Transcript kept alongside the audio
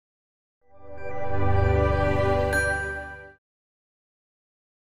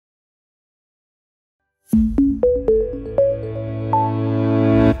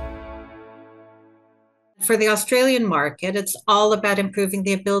for the Australian market, it's all about improving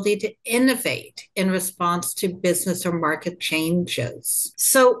the ability to innovate in response to business or market changes.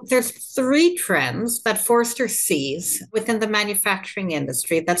 So there's three trends that Forrester sees within the manufacturing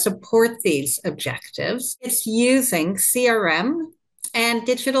industry that support these objectives. It's using CRM and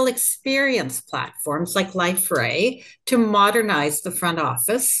digital experience platforms like Liferay to modernize the front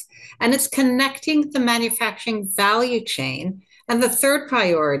office. And it's connecting the manufacturing value chain. And the third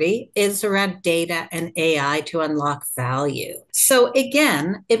priority is around data and AI to unlock value. So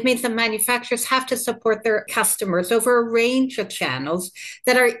again, it means that manufacturers have to support their customers over a range of channels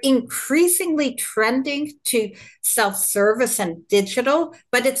that are increasingly trending to self-service and digital,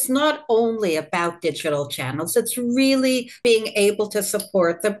 but it's not only about digital channels. It's really being able to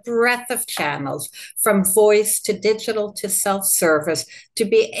support the breadth of channels from voice to digital to self-service to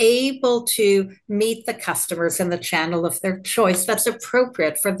be able to meet the customers in the channel of their choice that's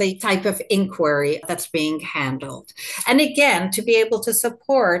appropriate for the type of inquiry that's being handled. And again, to be able to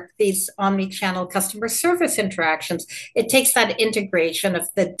support these omni-channel customer service interactions, it takes that integration of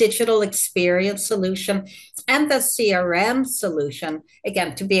the digital experience solution and the CRM solution,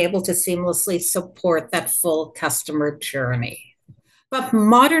 again, to be able to seamlessly support that full customer journey. But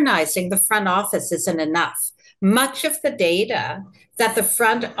modernizing the front office isn't enough. Much of the data that the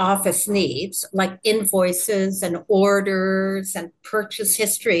front office needs, like invoices and orders and purchase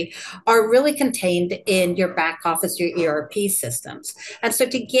history, are really contained in your back office, your ERP systems. And so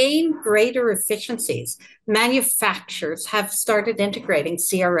to gain greater efficiencies, manufacturers have started integrating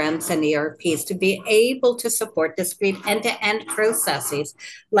CRMs and ERPs to be able to support discrete end-to-end processes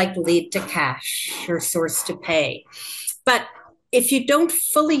like lead to cash or source to pay. But if you don't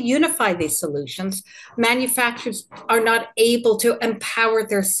fully unify these solutions, manufacturers are not able to empower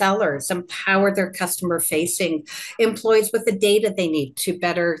their sellers, empower their customer-facing employees with the data they need to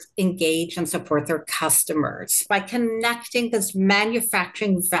better engage and support their customers. By connecting this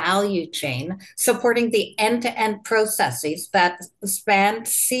manufacturing value chain, supporting the end-to-end processes that span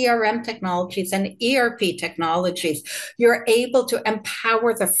CRM technologies and ERP technologies, you're able to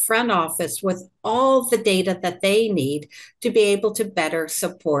empower the front office with all the data that they need to be able to better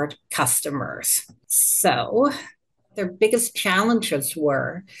support customers. So their biggest challenges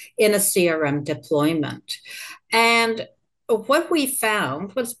were in a CRM deployment. And what we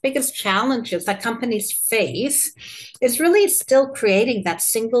found was biggest challenges that companies face is really still creating that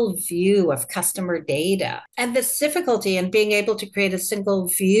single view of customer data. And this difficulty in being able to create a single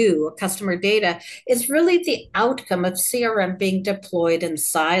view of customer data is really the outcome of CRM being deployed in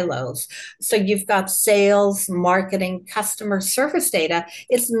silos. So you've got sales, marketing, customer service data.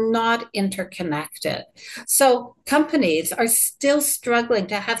 It's not interconnected. So companies are still struggling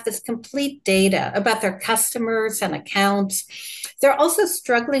to have this complete data about their customers and accounts. They're also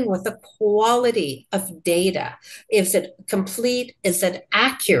struggling with the quality of data. Is it complete? Is it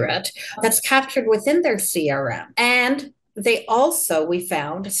accurate? That's captured within their CRM. And they also, we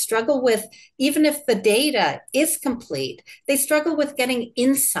found, struggle with, even if the data is complete, they struggle with getting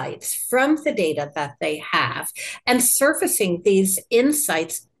insights from the data that they have and surfacing these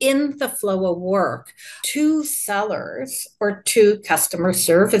insights in the flow of work to sellers or to customer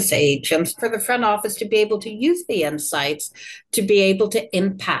service agents for the front office to be able to use the insights to be able to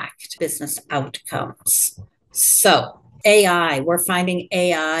impact business outcomes. So AI, we're finding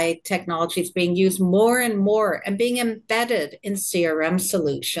AI technologies being used more and more and being embedded in CRM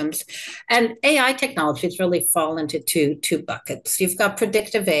solutions. And AI technologies really fall into two buckets. You've got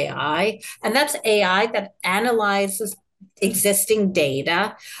predictive AI, and that's AI that analyzes existing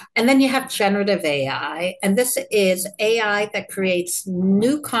data. And then you have generative AI, and this is AI that creates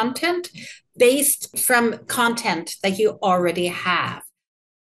new content based from content that you already have.